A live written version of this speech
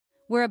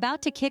We're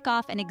about to kick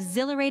off an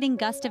exhilarating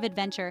gust of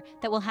adventure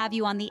that will have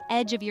you on the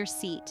edge of your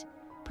seat.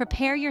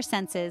 Prepare your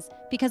senses,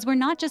 because we're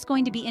not just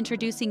going to be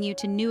introducing you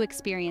to new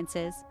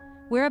experiences.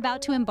 We're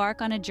about to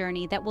embark on a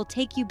journey that will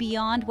take you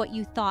beyond what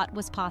you thought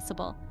was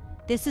possible.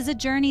 This is a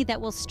journey that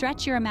will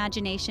stretch your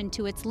imagination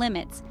to its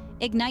limits,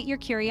 ignite your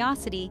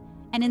curiosity,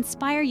 and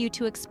inspire you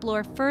to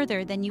explore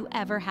further than you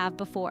ever have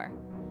before.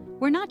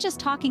 We're not just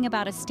talking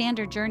about a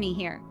standard journey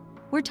here.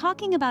 We're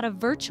talking about a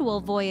virtual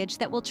voyage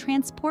that will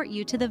transport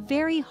you to the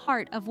very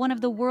heart of one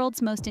of the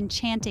world's most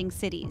enchanting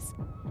cities.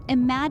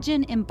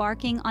 Imagine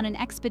embarking on an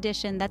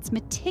expedition that's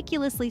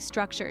meticulously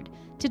structured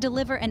to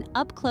deliver an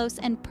up-close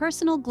and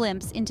personal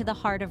glimpse into the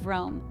heart of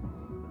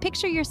Rome.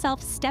 Picture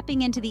yourself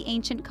stepping into the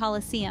ancient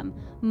Colosseum,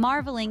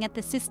 marveling at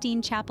the Sistine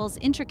Chapel's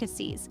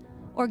intricacies,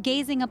 or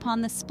gazing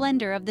upon the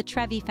splendor of the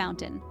Trevi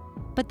Fountain.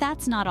 But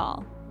that's not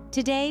all.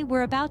 Today,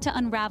 we're about to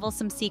unravel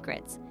some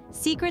secrets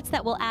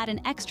that will add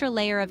an extra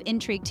layer of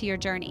intrigue to your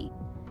journey.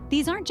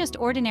 These aren't just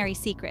ordinary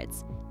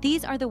secrets.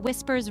 These are the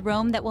whispers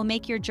Rome that will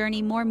make your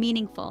journey more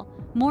meaningful,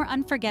 more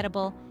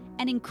unforgettable,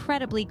 and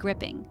incredibly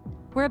gripping.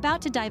 We're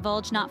about to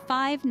divulge not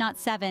 5, not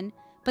 7,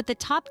 but the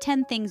top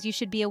 10 things you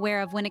should be aware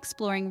of when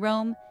exploring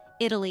Rome,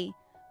 Italy.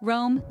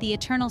 Rome, the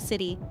Eternal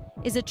City,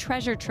 is a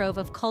treasure trove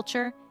of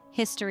culture,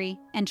 history,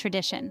 and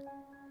tradition.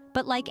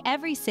 But like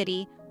every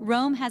city,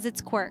 Rome has its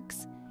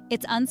quirks,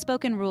 its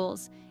unspoken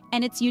rules,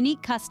 and its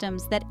unique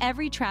customs that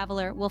every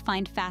traveler will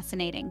find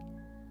fascinating.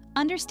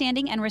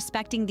 Understanding and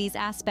respecting these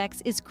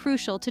aspects is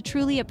crucial to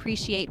truly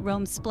appreciate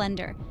Rome's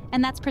splendor,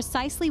 and that's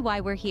precisely why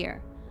we're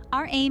here.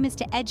 Our aim is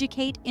to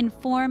educate,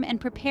 inform,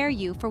 and prepare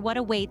you for what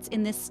awaits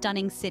in this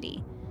stunning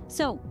city.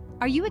 So,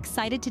 are you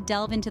excited to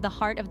delve into the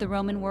heart of the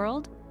Roman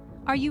world?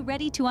 Are you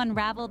ready to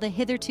unravel the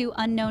hitherto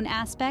unknown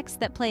aspects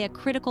that play a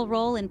critical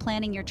role in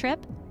planning your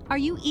trip? Are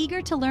you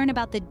eager to learn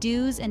about the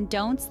do's and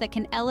don'ts that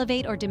can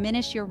elevate or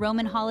diminish your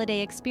Roman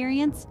holiday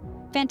experience?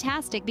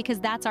 Fantastic, because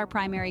that's our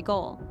primary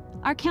goal.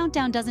 Our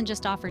countdown doesn't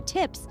just offer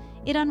tips,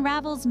 it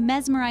unravels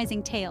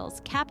mesmerizing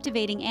tales,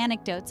 captivating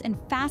anecdotes, and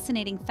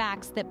fascinating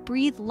facts that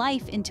breathe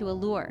life into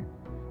allure.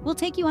 We'll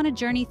take you on a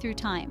journey through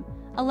time,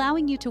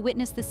 allowing you to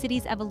witness the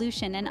city's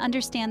evolution and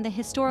understand the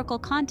historical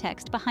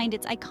context behind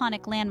its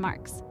iconic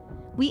landmarks.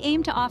 We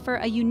aim to offer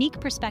a unique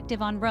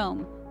perspective on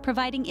Rome,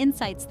 providing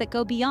insights that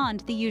go beyond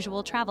the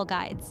usual travel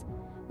guides.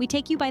 We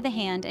take you by the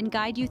hand and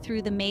guide you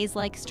through the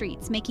maze-like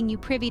streets, making you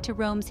privy to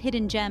Rome's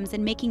hidden gems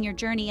and making your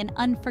journey an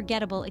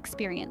unforgettable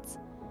experience.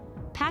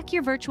 Pack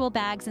your virtual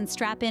bags and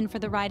strap in for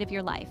the ride of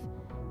your life,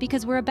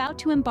 because we're about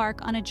to embark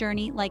on a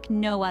journey like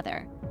no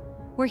other.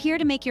 We're here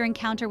to make your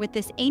encounter with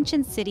this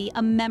ancient city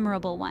a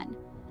memorable one,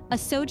 a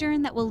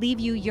sojourn that will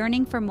leave you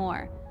yearning for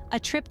more, a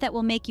trip that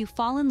will make you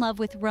fall in love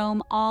with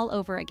Rome all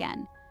over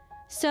again.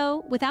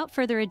 So, without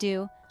further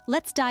ado,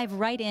 let's dive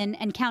right in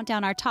and count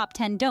down our top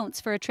 10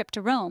 don'ts for a trip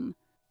to Rome.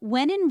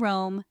 When in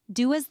Rome,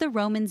 do as the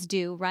Romans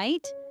do,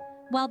 right?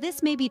 While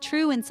this may be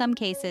true in some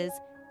cases,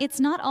 it's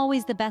not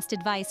always the best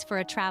advice for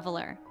a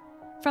traveler.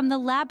 From the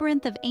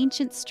labyrinth of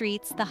ancient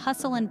streets, the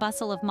hustle and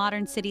bustle of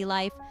modern city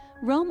life,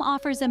 Rome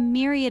offers a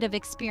myriad of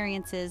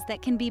experiences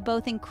that can be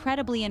both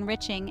incredibly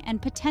enriching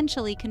and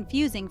potentially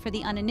confusing for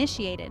the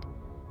uninitiated.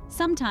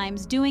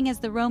 Sometimes doing as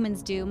the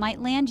Romans do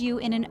might land you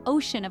in an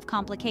ocean of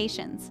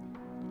complications.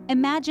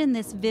 Imagine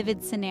this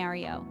vivid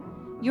scenario.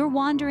 You're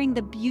wandering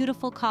the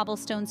beautiful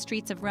cobblestone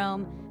streets of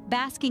Rome,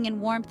 basking in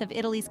warmth of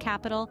Italy's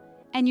capital,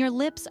 and your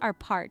lips are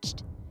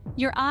parched.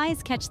 Your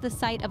eyes catch the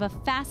sight of a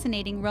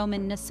fascinating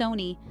Roman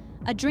Nasoni,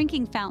 a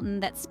drinking fountain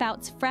that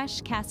spouts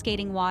fresh,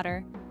 cascading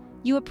water.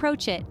 You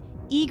approach it,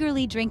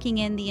 eagerly drinking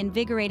in the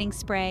invigorating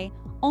spray,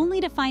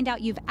 only to find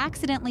out you've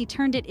accidentally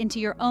turned it into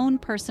your own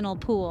personal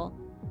pool.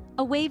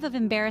 A wave of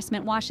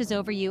embarrassment washes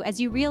over you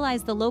as you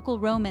realize the local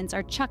Romans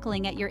are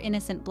chuckling at your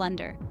innocent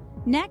blunder.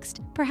 Next,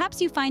 perhaps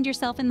you find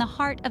yourself in the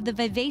heart of the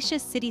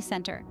vivacious city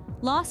center,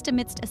 lost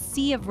amidst a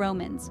sea of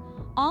Romans,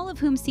 all of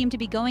whom seem to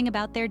be going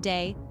about their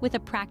day with a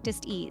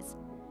practiced ease.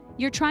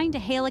 You're trying to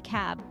hail a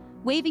cab,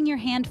 waving your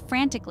hand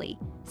frantically,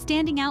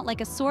 standing out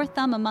like a sore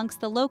thumb amongst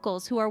the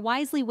locals who are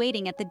wisely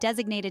waiting at the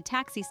designated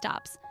taxi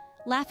stops,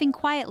 laughing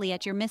quietly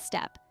at your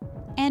misstep.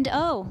 And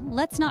oh,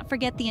 let's not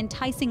forget the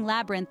enticing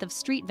labyrinth of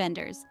street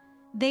vendors.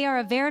 They are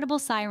a veritable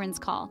siren's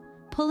call,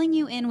 pulling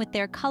you in with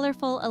their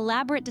colorful,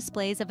 elaborate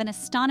displays of an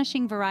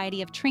astonishing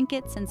variety of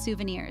trinkets and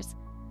souvenirs.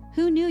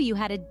 Who knew you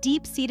had a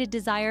deep-seated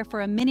desire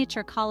for a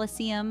miniature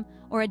Colosseum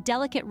or a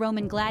delicate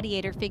Roman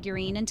gladiator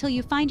figurine until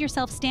you find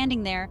yourself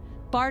standing there,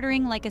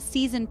 bartering like a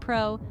seasoned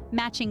pro,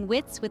 matching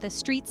wits with a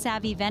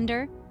street-savvy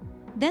vendor?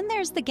 Then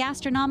there's the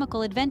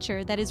gastronomical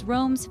adventure that is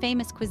Rome's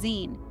famous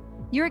cuisine.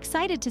 You're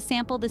excited to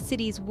sample the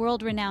city's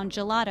world-renowned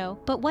gelato,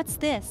 but what's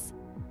this?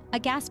 A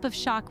gasp of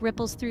shock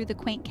ripples through the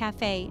quaint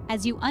cafe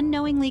as you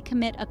unknowingly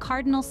commit a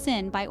cardinal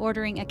sin by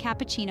ordering a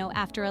cappuccino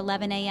after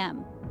 11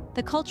 a.m.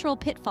 The cultural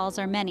pitfalls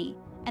are many,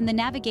 and the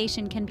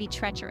navigation can be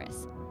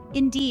treacherous.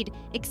 Indeed,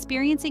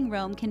 experiencing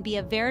Rome can be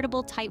a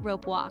veritable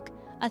tightrope walk,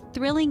 a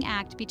thrilling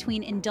act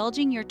between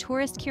indulging your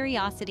tourist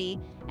curiosity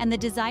and the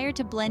desire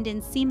to blend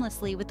in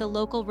seamlessly with the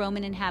local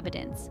Roman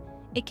inhabitants.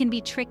 It can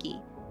be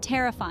tricky,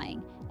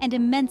 terrifying, and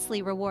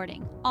immensely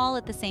rewarding, all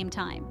at the same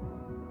time.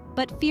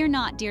 But fear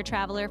not, dear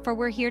traveler, for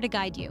we're here to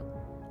guide you.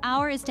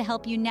 Our is to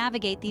help you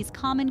navigate these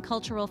common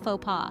cultural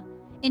faux pas,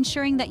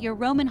 ensuring that your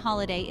Roman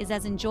holiday is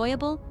as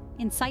enjoyable,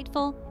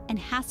 insightful, and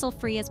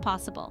hassle-free as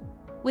possible.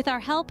 With our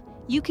help,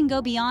 you can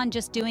go beyond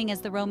just doing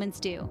as the Romans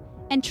do,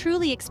 and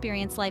truly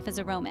experience life as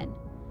a Roman.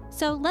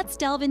 So let's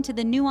delve into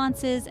the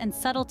nuances and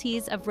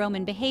subtleties of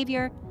Roman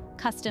behavior,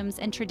 customs,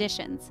 and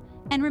traditions.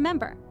 And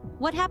remember,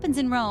 what happens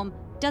in Rome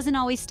doesn't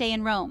always stay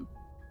in Rome.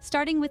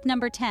 Starting with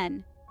number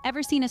 10,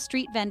 ever seen a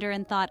street vendor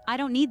and thought, I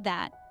don't need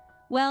that?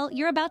 Well,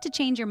 you're about to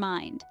change your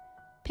mind.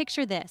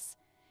 Picture this.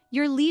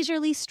 You're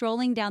leisurely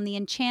strolling down the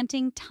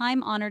enchanting,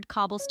 time-honored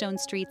cobblestone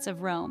streets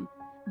of Rome,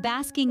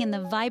 basking in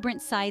the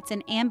vibrant sights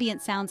and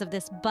ambient sounds of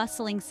this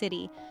bustling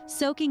city,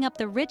 soaking up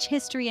the rich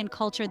history and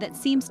culture that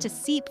seems to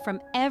seep from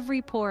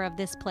every pore of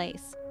this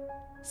place.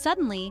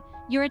 Suddenly,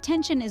 your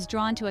attention is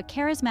drawn to a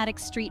charismatic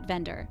street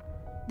vendor.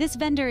 This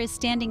vendor is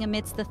standing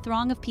amidst the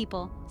throng of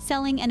people,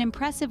 selling an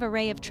impressive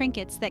array of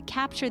trinkets that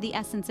capture the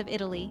essence of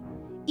Italy.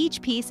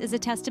 Each piece is a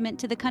testament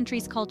to the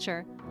country's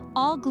culture,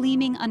 all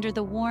gleaming under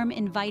the warm,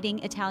 inviting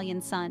Italian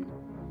sun.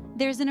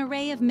 There's an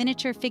array of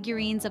miniature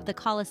figurines of the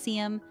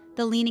Colosseum,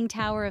 the Leaning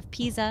Tower of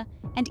Pisa,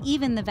 and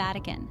even the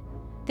Vatican.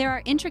 There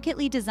are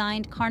intricately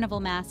designed carnival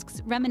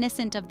masks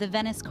reminiscent of the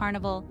Venice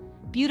Carnival,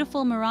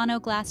 beautiful Murano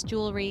glass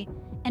jewelry,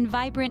 and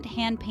vibrant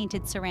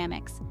hand-painted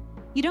ceramics.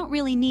 You don't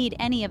really need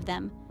any of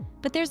them,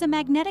 but there's a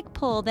magnetic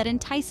pull that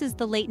entices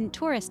the latent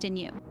tourist in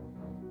you.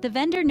 The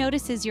vendor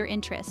notices your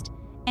interest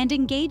and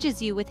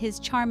engages you with his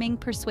charming,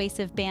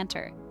 persuasive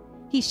banter.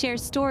 He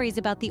shares stories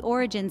about the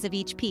origins of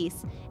each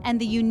piece and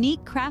the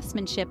unique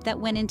craftsmanship that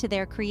went into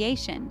their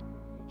creation.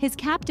 His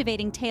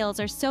captivating tales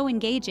are so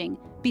engaging,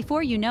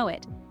 before you know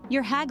it,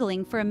 you're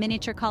haggling for a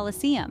miniature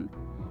Colosseum.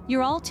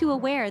 You're all too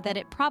aware that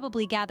it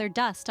probably gathered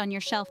dust on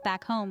your shelf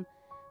back home,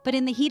 but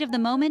in the heat of the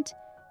moment,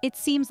 it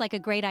seems like a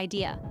great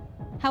idea.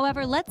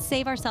 However, let's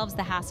save ourselves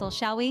the hassle,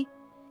 shall we?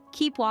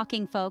 Keep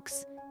walking,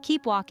 folks.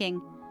 Keep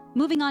walking.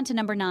 Moving on to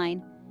number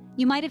 9.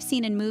 You might have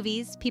seen in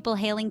movies people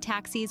hailing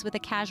taxis with a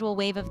casual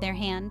wave of their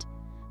hand.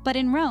 But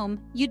in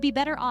Rome, you'd be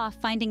better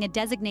off finding a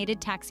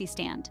designated taxi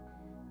stand.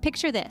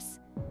 Picture this.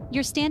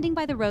 You're standing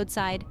by the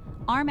roadside,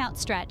 arm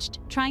outstretched,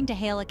 trying to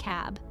hail a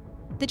cab.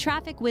 The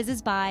traffic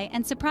whizzes by,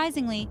 and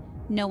surprisingly,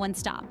 no one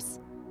stops.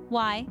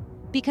 Why?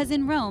 Because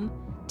in Rome,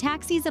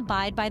 taxis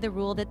abide by the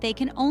rule that they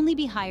can only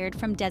be hired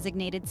from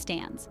designated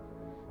stands.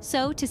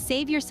 So, to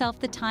save yourself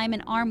the time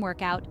and arm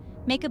workout,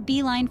 make a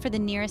beeline for the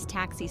nearest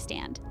taxi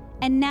stand.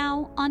 And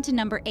now, on to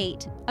number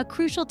 8, a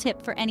crucial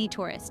tip for any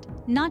tourist,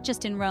 not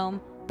just in Rome,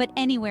 but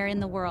anywhere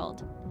in the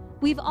world.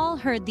 We've all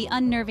heard the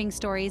unnerving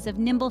stories of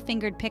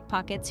nimble-fingered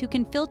pickpockets who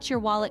can filch your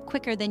wallet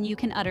quicker than you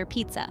can utter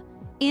pizza.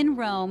 In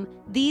Rome,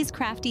 these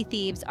crafty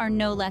thieves are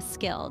no less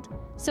skilled.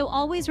 So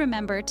always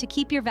remember to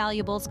keep your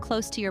valuables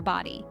close to your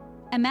body.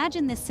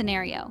 Imagine this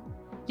scenario.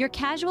 You're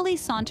casually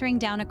sauntering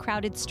down a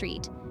crowded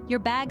street, your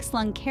bag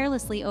slung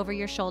carelessly over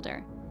your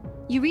shoulder.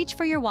 You reach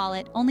for your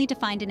wallet only to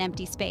find an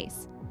empty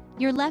space.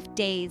 You're left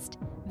dazed,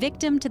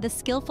 victim to the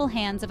skillful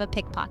hands of a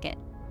pickpocket.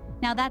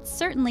 Now that's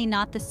certainly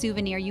not the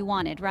souvenir you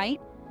wanted,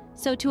 right?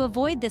 So to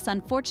avoid this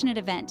unfortunate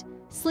event,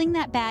 sling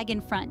that bag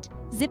in front,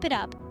 zip it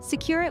up,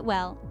 secure it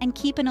well, and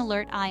keep an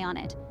alert eye on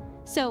it.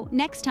 So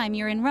next time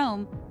you're in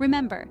Rome,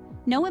 remember,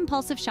 no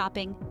impulsive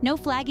shopping, no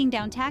flagging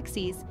down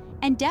taxis,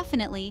 and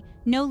definitely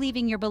no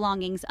leaving your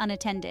belongings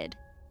unattended.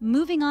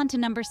 Moving on to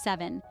number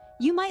 7.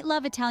 You might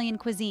love Italian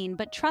cuisine,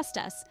 but trust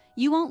us,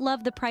 you won't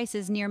love the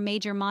prices near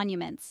major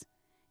monuments.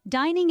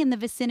 Dining in the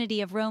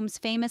vicinity of Rome's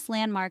famous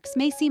landmarks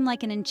may seem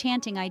like an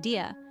enchanting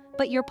idea,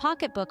 but your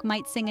pocketbook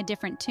might sing a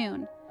different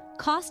tune.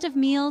 Cost of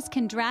meals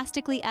can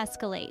drastically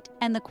escalate,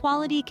 and the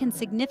quality can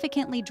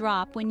significantly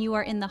drop when you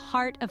are in the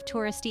heart of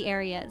touristy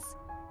areas.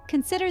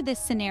 Consider this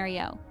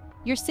scenario.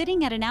 You're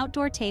sitting at an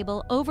outdoor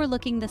table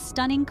overlooking the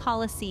stunning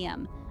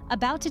Colosseum,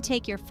 about to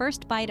take your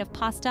first bite of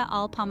pasta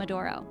al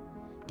pomodoro.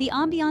 The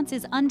ambiance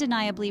is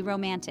undeniably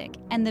romantic,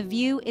 and the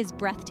view is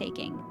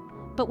breathtaking.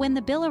 But when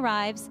the bill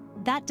arrives,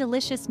 that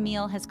delicious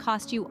meal has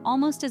cost you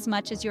almost as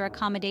much as your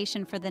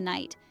accommodation for the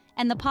night,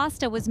 and the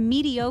pasta was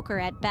mediocre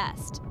at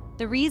best.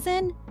 The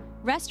reason?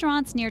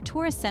 Restaurants near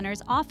tourist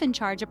centers often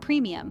charge a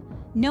premium,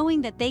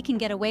 knowing that they can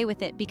get away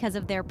with it because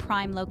of their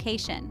prime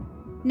location.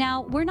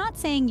 Now, we're not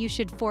saying you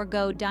should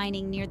forego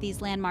dining near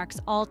these landmarks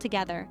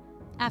altogether.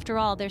 After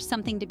all, there's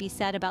something to be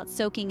said about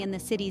soaking in the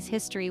city's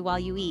history while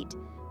you eat,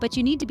 but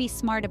you need to be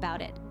smart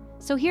about it.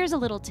 So here's a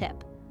little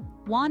tip.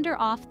 Wander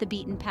off the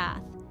beaten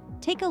path.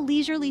 Take a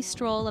leisurely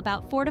stroll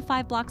about 4 to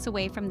 5 blocks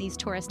away from these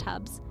tourist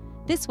hubs.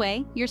 This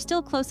way, you're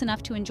still close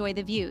enough to enjoy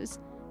the views,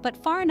 but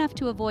far enough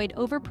to avoid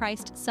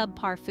overpriced,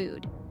 subpar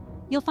food.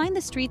 You'll find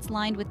the streets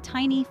lined with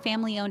tiny,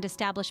 family-owned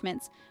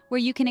establishments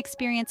where you can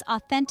experience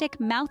authentic,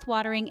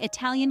 mouth-watering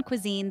Italian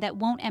cuisine that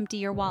won't empty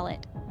your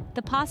wallet.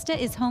 The pasta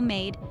is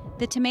homemade,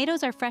 the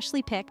tomatoes are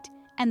freshly picked,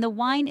 and the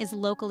wine is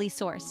locally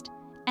sourced.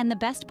 And the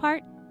best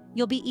part?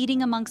 You'll be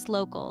eating amongst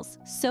locals,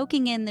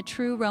 soaking in the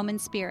true Roman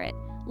spirit,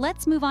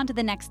 Let's move on to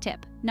the next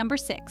tip, number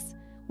 6.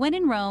 When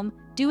in Rome,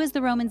 do as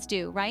the Romans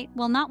do, right?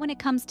 Well, not when it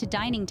comes to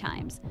dining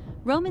times.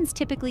 Romans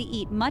typically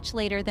eat much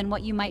later than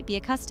what you might be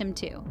accustomed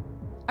to.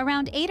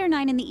 Around 8 or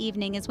 9 in the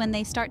evening is when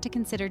they start to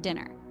consider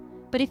dinner.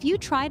 But if you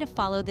try to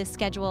follow this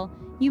schedule,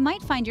 you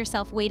might find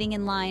yourself waiting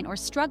in line or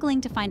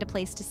struggling to find a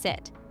place to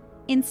sit.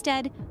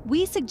 Instead,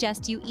 we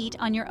suggest you eat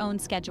on your own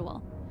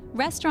schedule.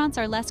 Restaurants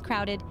are less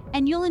crowded,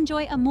 and you'll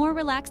enjoy a more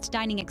relaxed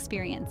dining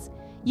experience.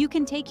 You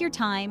can take your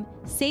time,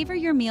 savor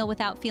your meal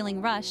without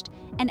feeling rushed,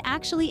 and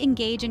actually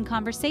engage in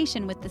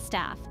conversation with the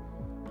staff.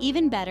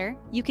 Even better,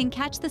 you can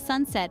catch the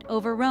sunset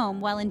over Rome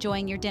while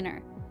enjoying your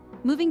dinner.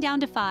 Moving down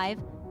to 5,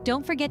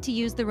 don't forget to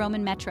use the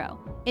Roman metro.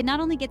 It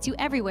not only gets you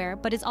everywhere,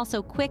 but is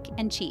also quick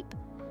and cheap.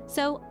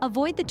 So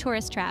avoid the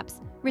tourist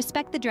traps,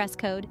 respect the dress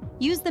code,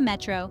 use the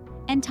metro,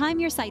 and time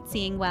your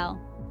sightseeing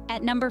well.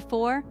 At number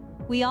 4,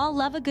 we all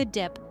love a good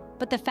dip,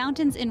 but the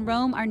fountains in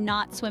Rome are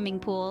not swimming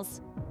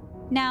pools.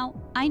 Now,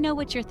 I know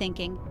what you're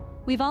thinking.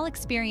 We've all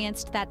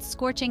experienced that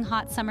scorching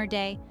hot summer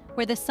day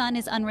where the sun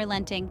is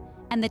unrelenting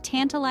and the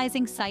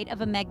tantalizing sight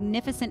of a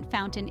magnificent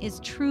fountain is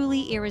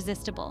truly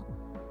irresistible.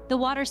 The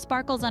water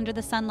sparkles under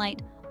the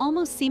sunlight,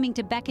 almost seeming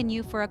to beckon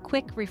you for a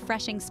quick,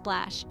 refreshing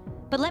splash.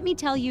 But let me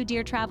tell you,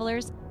 dear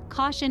travelers,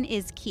 caution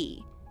is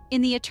key.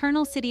 In the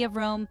eternal city of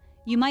Rome,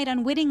 you might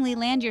unwittingly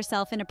land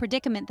yourself in a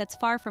predicament that's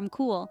far from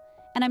cool,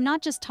 and I'm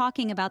not just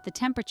talking about the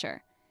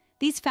temperature.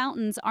 These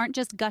fountains aren't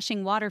just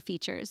gushing water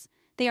features.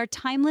 They are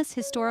timeless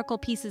historical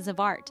pieces of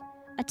art,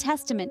 a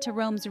testament to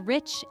Rome's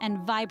rich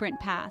and vibrant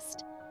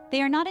past.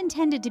 They are not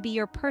intended to be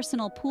your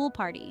personal pool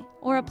party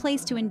or a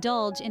place to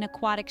indulge in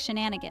aquatic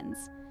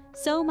shenanigans.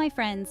 So, my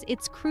friends,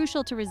 it's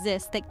crucial to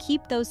resist that.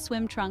 Keep those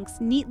swim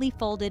trunks neatly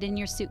folded in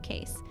your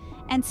suitcase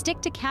and stick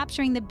to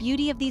capturing the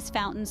beauty of these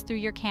fountains through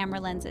your camera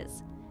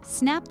lenses.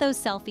 Snap those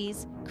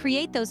selfies,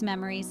 create those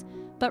memories,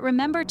 but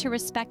remember to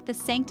respect the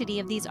sanctity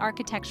of these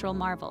architectural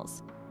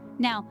marvels.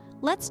 Now,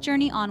 let's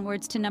journey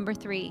onwards to number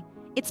 3.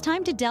 It's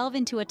time to delve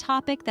into a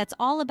topic that's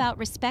all about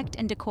respect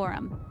and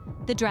decorum: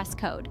 the dress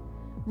code.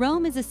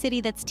 Rome is a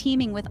city that's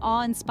teeming with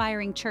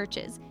awe-inspiring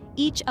churches,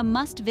 each a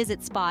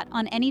must-visit spot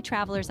on any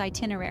traveler's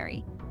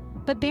itinerary.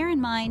 But bear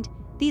in mind,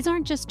 these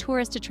aren't just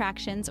tourist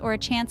attractions or a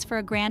chance for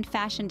a grand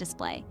fashion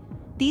display.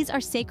 These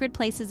are sacred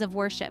places of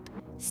worship,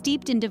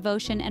 steeped in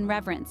devotion and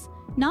reverence,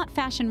 not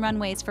fashion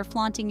runways for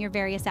flaunting your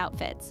various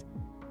outfits.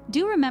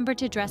 Do remember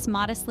to dress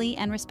modestly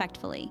and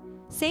respectfully.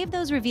 Save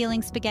those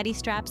revealing spaghetti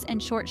straps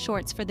and short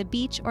shorts for the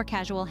beach or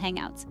casual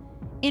hangouts.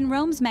 In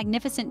Rome's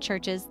magnificent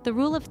churches, the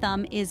rule of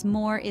thumb is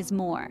more is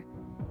more.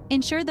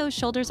 Ensure those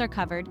shoulders are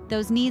covered,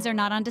 those knees are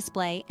not on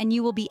display, and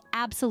you will be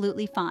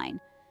absolutely fine.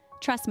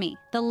 Trust me,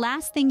 the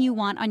last thing you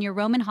want on your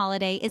Roman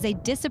holiday is a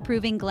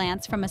disapproving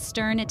glance from a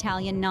stern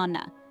Italian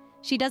nonna.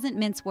 She doesn't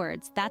mince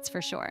words, that's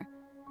for sure.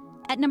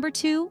 At number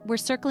 2, we're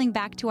circling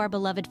back to our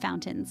beloved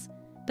fountains.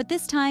 But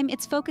this time,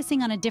 it's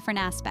focusing on a different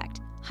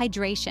aspect: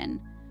 hydration.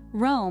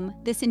 Rome,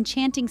 this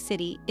enchanting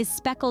city, is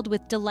speckled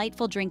with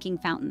delightful drinking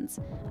fountains,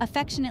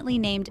 affectionately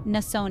named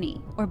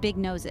nasoni, or big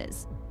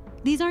noses.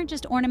 These aren't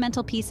just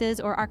ornamental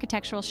pieces or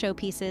architectural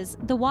showpieces.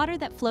 The water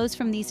that flows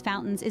from these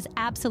fountains is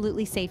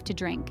absolutely safe to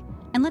drink.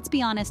 And let's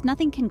be honest,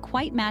 nothing can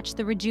quite match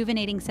the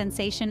rejuvenating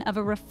sensation of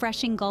a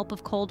refreshing gulp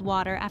of cold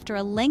water after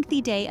a lengthy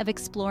day of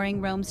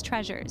exploring Rome's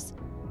treasures.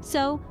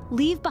 So,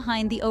 leave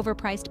behind the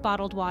overpriced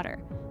bottled water.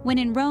 When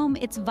in Rome,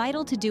 it's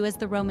vital to do as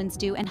the Romans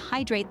do and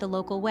hydrate the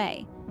local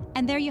way.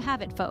 And there you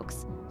have it,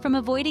 folks. From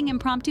avoiding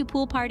impromptu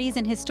pool parties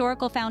and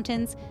historical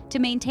fountains, to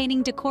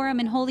maintaining decorum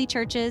in holy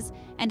churches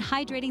and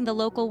hydrating the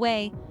local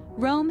way,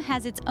 Rome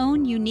has its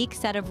own unique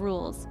set of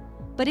rules.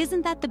 But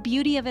isn't that the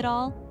beauty of it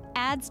all?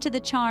 Adds to the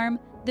charm,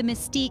 the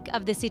mystique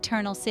of this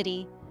eternal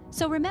city.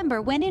 So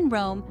remember, when in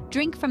Rome,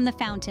 drink from the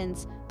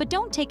fountains, but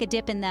don't take a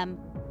dip in them.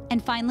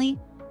 And finally,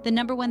 the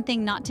number one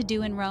thing not to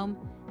do in Rome: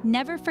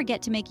 never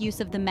forget to make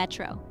use of the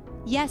metro.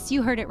 Yes,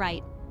 you heard it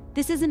right.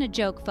 This isn't a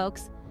joke,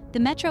 folks. The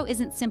metro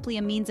isn't simply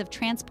a means of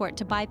transport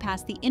to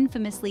bypass the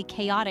infamously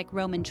chaotic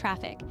Roman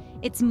traffic.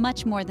 It's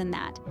much more than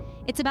that.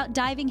 It's about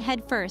diving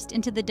headfirst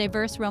into the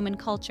diverse Roman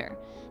culture.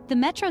 The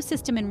metro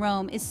system in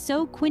Rome is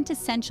so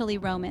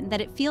quintessentially Roman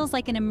that it feels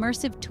like an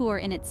immersive tour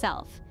in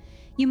itself.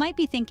 You might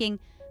be thinking,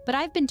 but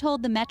I've been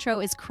told the metro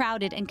is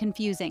crowded and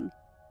confusing.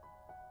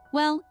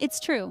 Well,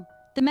 it's true.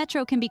 The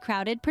metro can be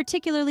crowded,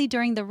 particularly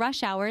during the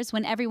rush hours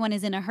when everyone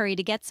is in a hurry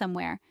to get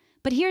somewhere.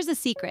 But here's a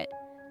secret.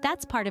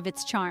 That's part of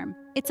its charm.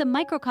 It's a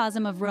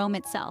microcosm of Rome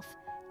itself,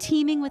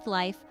 teeming with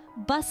life,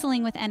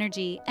 bustling with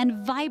energy,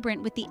 and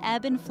vibrant with the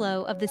ebb and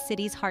flow of the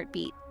city's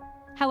heartbeat.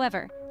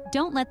 However,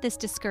 don't let this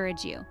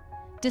discourage you.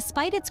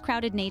 Despite its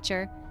crowded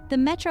nature, the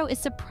metro is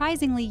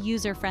surprisingly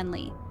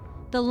user-friendly.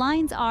 The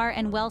lines are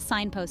and well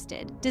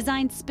signposted,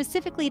 designed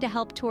specifically to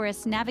help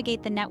tourists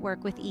navigate the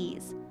network with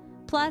ease.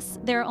 Plus,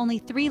 there are only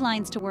 3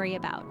 lines to worry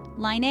about: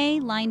 Line A,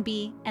 Line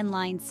B, and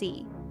Line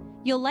C.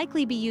 You'll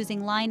likely be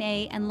using Line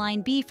A and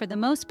Line B for the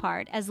most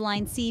part, as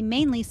Line C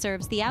mainly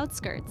serves the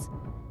outskirts.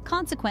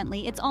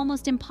 Consequently, it's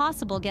almost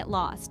impossible to get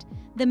lost.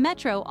 The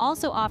metro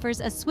also offers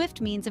a swift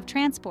means of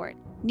transport.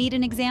 Need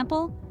an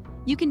example?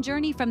 You can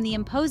journey from the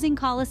imposing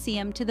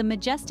Colosseum to the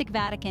majestic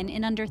Vatican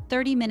in under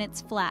 30 minutes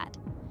flat.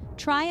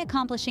 Try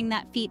accomplishing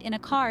that feat in a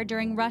car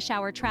during rush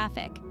hour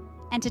traffic.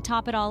 And to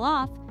top it all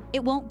off,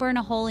 it won't burn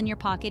a hole in your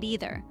pocket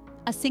either.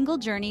 A single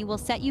journey will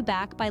set you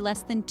back by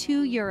less than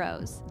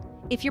 €2.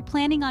 If you're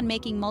planning on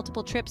making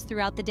multiple trips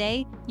throughout the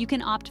day, you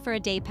can opt for a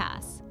day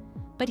pass.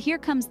 But here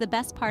comes the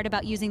best part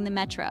about using the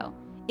metro.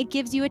 It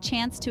gives you a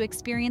chance to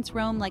experience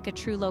Rome like a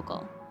true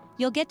local.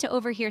 You'll get to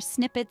overhear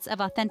snippets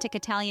of authentic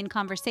Italian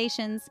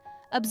conversations,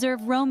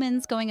 observe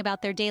Romans going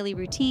about their daily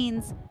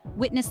routines,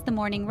 witness the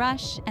morning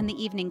rush and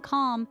the evening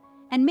calm,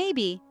 and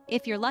maybe,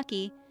 if you're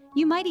lucky,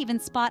 you might even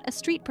spot a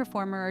street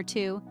performer or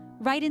two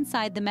right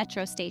inside the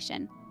metro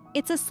station.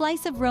 It's a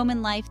slice of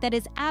Roman life that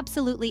is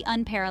absolutely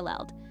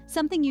unparalleled,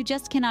 something you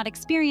just cannot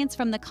experience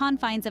from the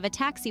confines of a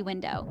taxi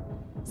window.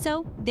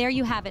 So, there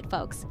you have it,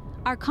 folks.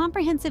 Our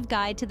comprehensive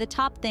guide to the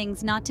top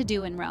things not to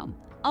do in Rome.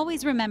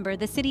 Always remember,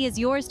 the city is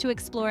yours to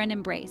explore and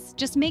embrace.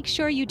 Just make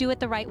sure you do it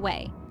the right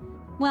way.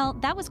 Well,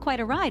 that was quite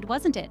a ride,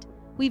 wasn't it?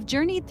 We've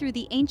journeyed through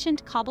the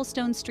ancient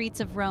cobblestone streets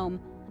of Rome,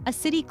 a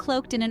city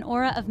cloaked in an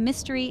aura of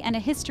mystery and a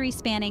history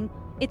spanning.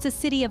 It's a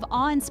city of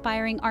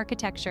awe-inspiring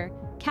architecture,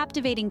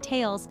 captivating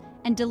tales,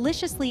 and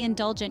deliciously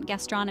indulgent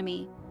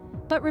gastronomy.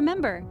 But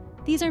remember,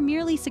 these are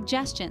merely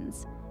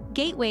suggestions,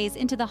 gateways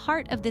into the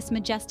heart of this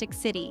majestic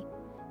city.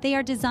 They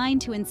are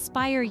designed to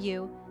inspire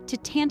you, to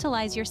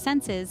tantalize your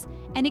senses,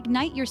 and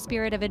ignite your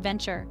spirit of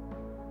adventure.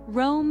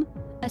 Rome,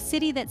 a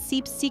city that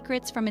seeps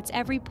secrets from its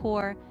every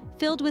pore,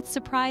 filled with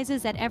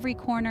surprises at every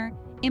corner,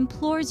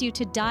 implores you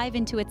to dive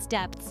into its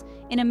depths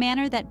in a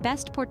manner that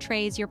best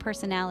portrays your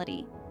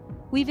personality.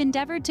 We've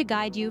endeavored to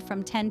guide you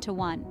from 10 to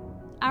 1.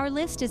 Our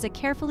list is a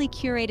carefully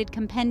curated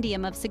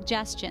compendium of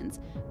suggestions,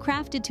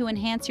 crafted to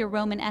enhance your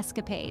Roman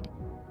escapade.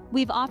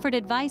 We've offered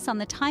advice on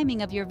the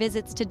timing of your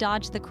visits to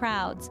dodge the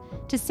crowds,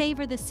 to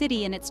savor the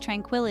city in its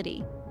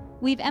tranquility.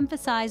 We've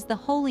emphasized the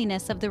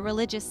holiness of the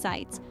religious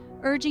sites,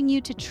 urging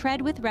you to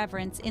tread with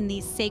reverence in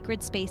these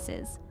sacred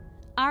spaces.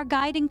 Our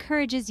guide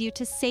encourages you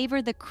to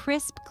savor the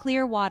crisp,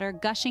 clear water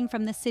gushing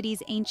from the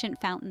city's ancient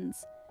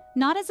fountains,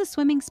 not as a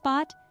swimming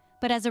spot,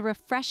 but as a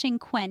refreshing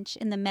quench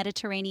in the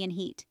Mediterranean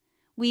heat.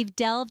 We've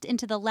delved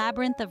into the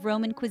labyrinth of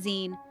Roman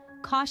cuisine,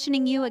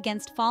 cautioning you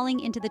against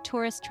falling into the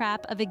tourist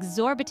trap of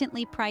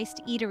exorbitantly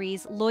priced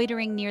eateries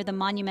loitering near the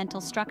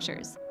monumental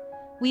structures.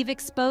 We've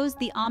exposed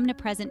the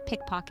omnipresent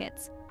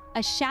pickpockets,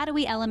 a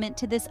shadowy element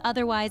to this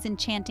otherwise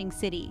enchanting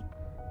city.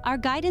 Our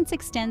guidance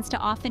extends to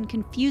often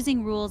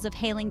confusing rules of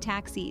hailing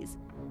taxis,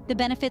 the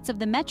benefits of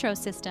the metro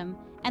system,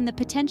 and the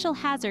potential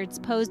hazards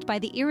posed by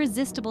the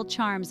irresistible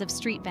charms of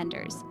street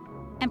vendors.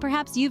 And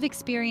perhaps you've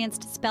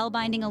experienced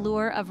spellbinding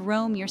allure of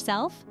Rome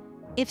yourself?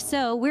 If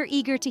so, we're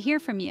eager to hear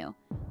from you.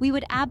 We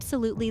would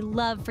absolutely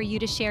love for you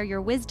to share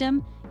your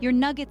wisdom, your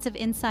nuggets of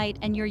insight,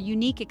 and your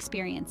unique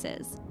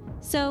experiences.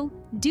 So,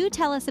 do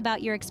tell us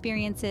about your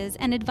experiences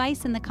and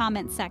advice in the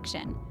comments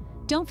section.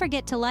 Don't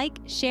forget to like,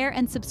 share,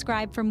 and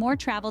subscribe for more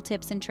travel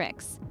tips and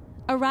tricks.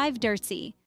 Arrivederci.